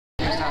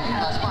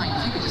That's fine.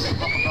 You could just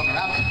help a brother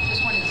out.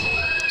 This one is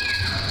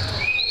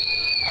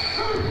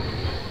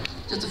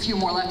just a few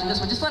more left in this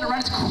one. Just let it run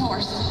its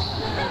course.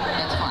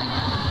 That's fine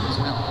as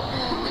well.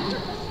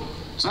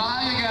 So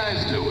how you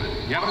guys doing?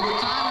 You having a good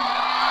time?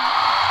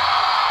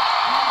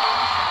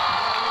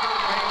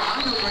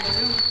 I'm doing great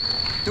too.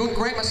 Doing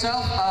great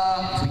myself.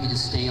 If we could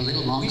just stay a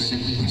little longer. We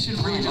should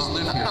really just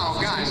live here. No,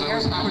 guys, I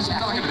was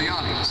talking to the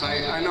audience.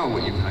 I know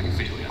how you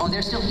feel. Yeah. Oh,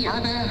 they're still here. My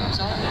bad. I'm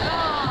sorry.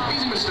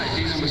 Easy mistake.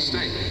 Easy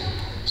mistake.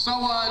 So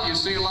you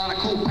see a lot of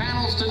cool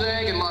panels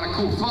today. Get a lot of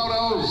cool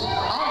photos.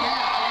 Oh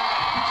yeah.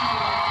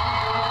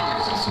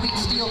 There's some sweet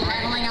steel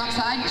paneling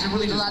outside.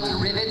 Really lots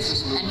of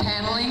rivets and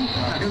paneling.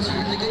 It was a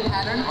really good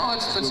pattern. Oh,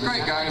 it's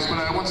great, guys.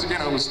 But once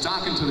again, I was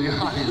talking to the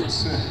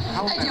audience.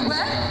 How what?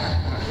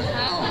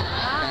 Oh,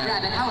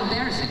 Rabbit, how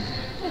embarrassing.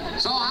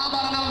 So how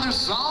about another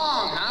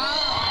song, huh?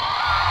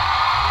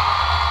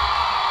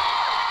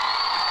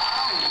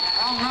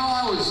 Oh no,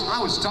 I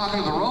was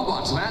talking to the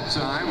robots that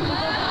time.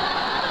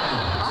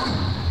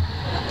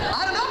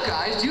 I don't know,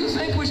 guys. Do you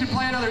think we should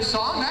play another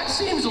song? That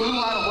seems a little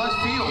out of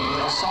left field.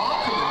 A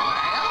song from the band?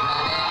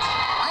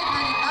 I've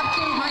had it up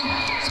to my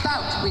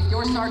spout with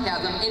your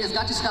sarcasm. It has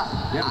got to stop.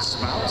 Yeah, the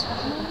spout?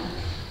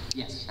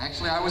 Yes.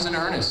 Actually, I was in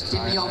earnest.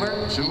 Tip me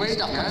over, should we?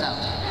 stuff comes out.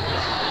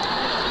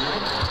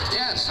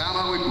 Yes, how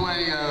about we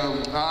play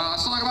a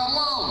song about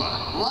love?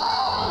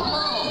 Love!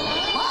 Love!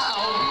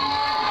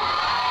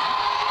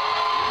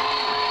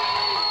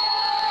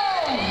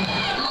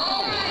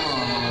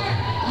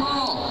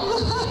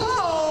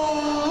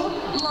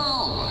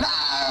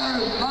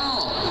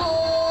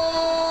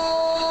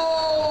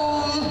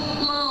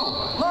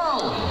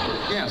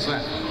 Yes,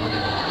 that.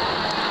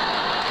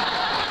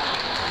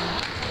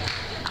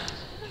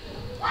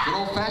 Good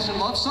old-fashioned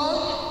love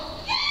song?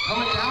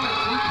 Coming down in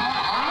three-part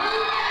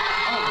harmony?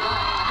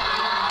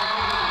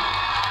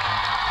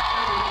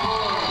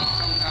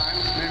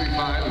 Sometimes, maybe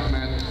five if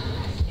Matt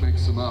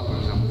makes them up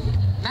or something.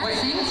 Matt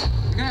sings?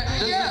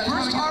 Does the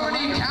first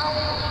harmony count?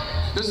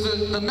 Does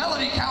the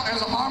melody count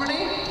as a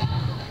harmony?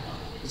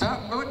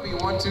 That would be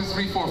 1, 2,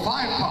 3, 4, 5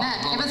 pop.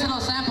 Matt, give us a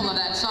little sample of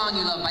that song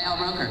you love by Al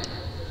Roker.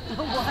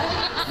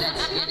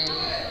 Let's get it.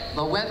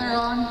 The weather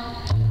on.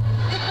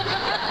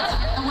 Let's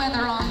get the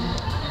weather on.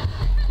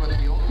 What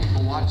the old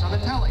people watch on the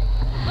telly.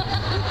 Oh,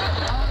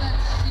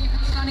 let's see if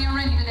it's sunny or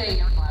rainy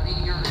today, or cloudy,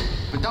 or...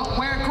 But don't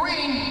wear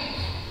green.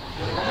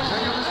 So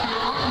you'll just be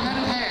looking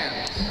at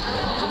hand.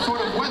 Some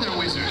sort of weather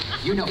wizard.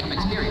 You know from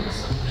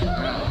experience.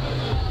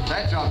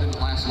 That job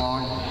didn't last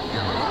long.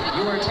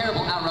 You were a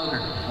terrible Al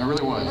Roker. I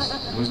really was.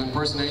 It was an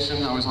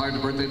impersonation. I was hired to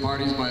birthday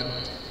parties, but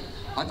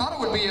I thought it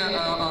would be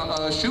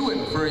a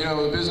shoo-in for,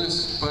 the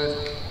business,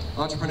 but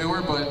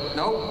entrepreneur, but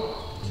nope.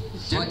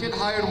 Didn't get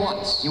hired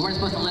once. You weren't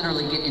supposed to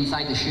literally get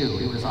inside the shoe.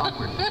 It was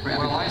awkward for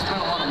everyone. Well, I spent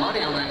a lot of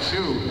money on that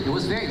shoe. It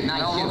was very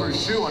nice. All over a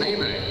shoe on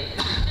eBay.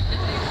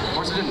 Of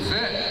course, it didn't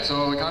fit,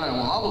 so it kind of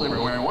hobbled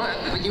everywhere I went.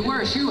 But you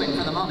were a shoo-in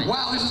for the moment.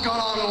 Wow, this has gone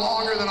on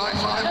longer than I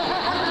thought it would.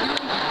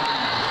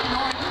 No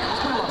idea. Let's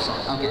play a love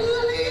song. Okay.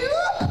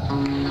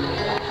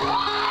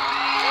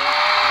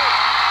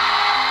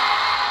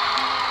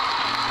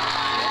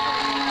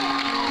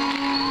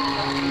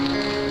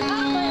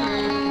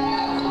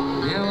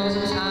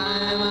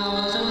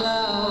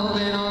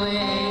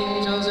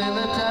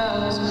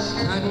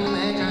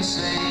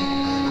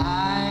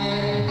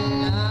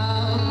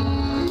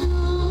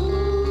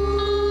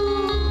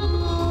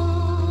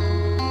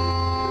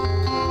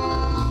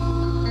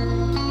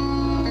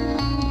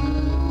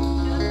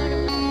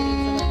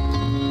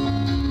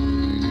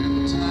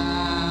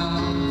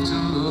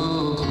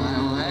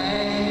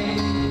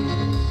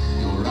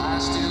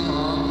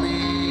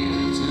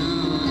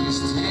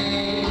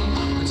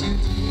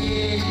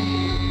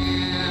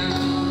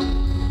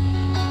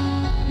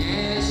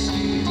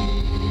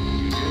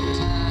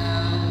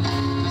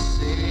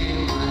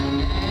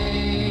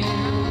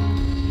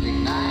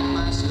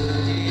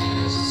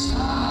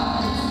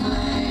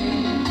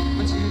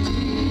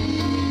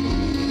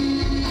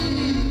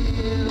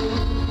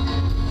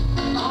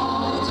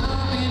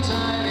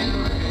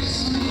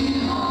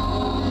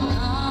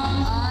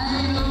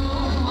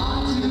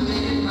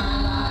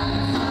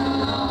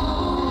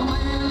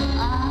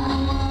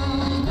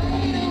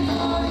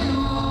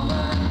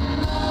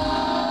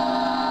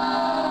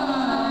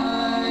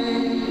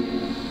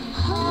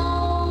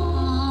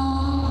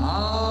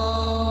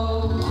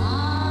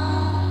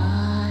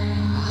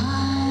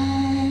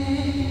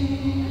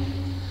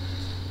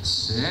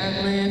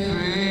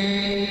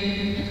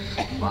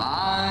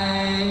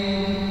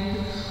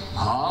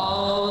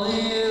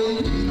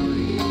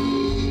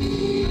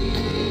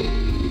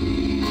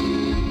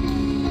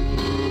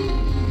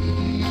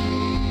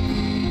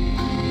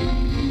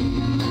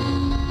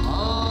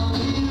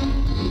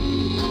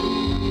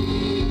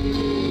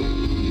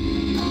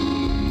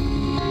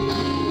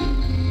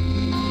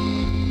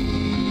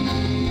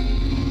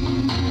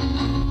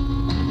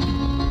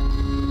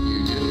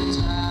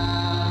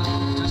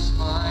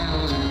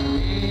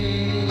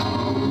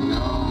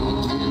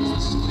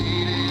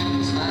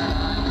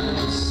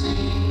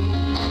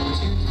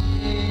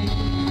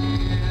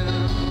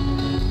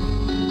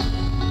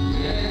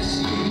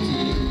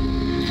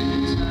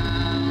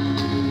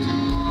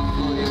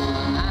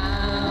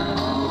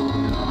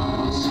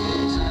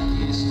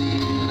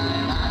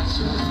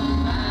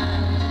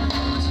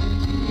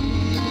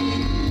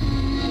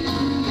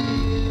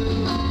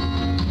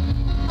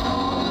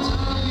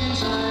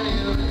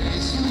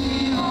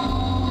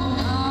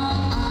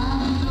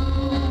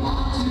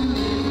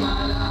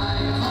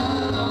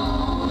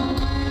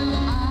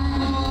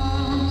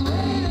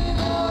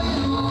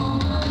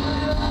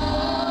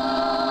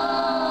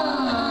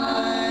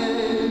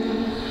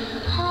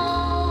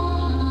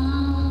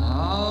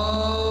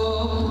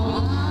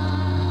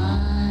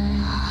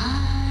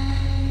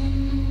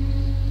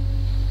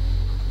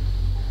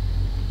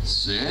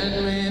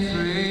 me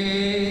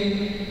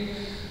free.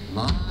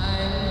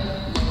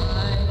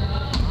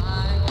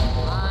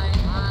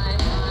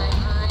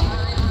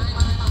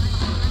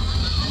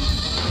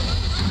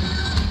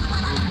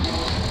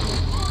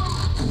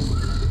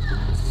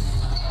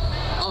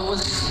 Oh, it was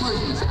an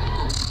explosion.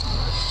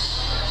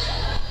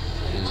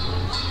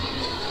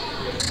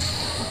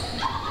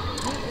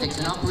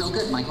 Fixing up real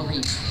good, Michael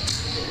Reed.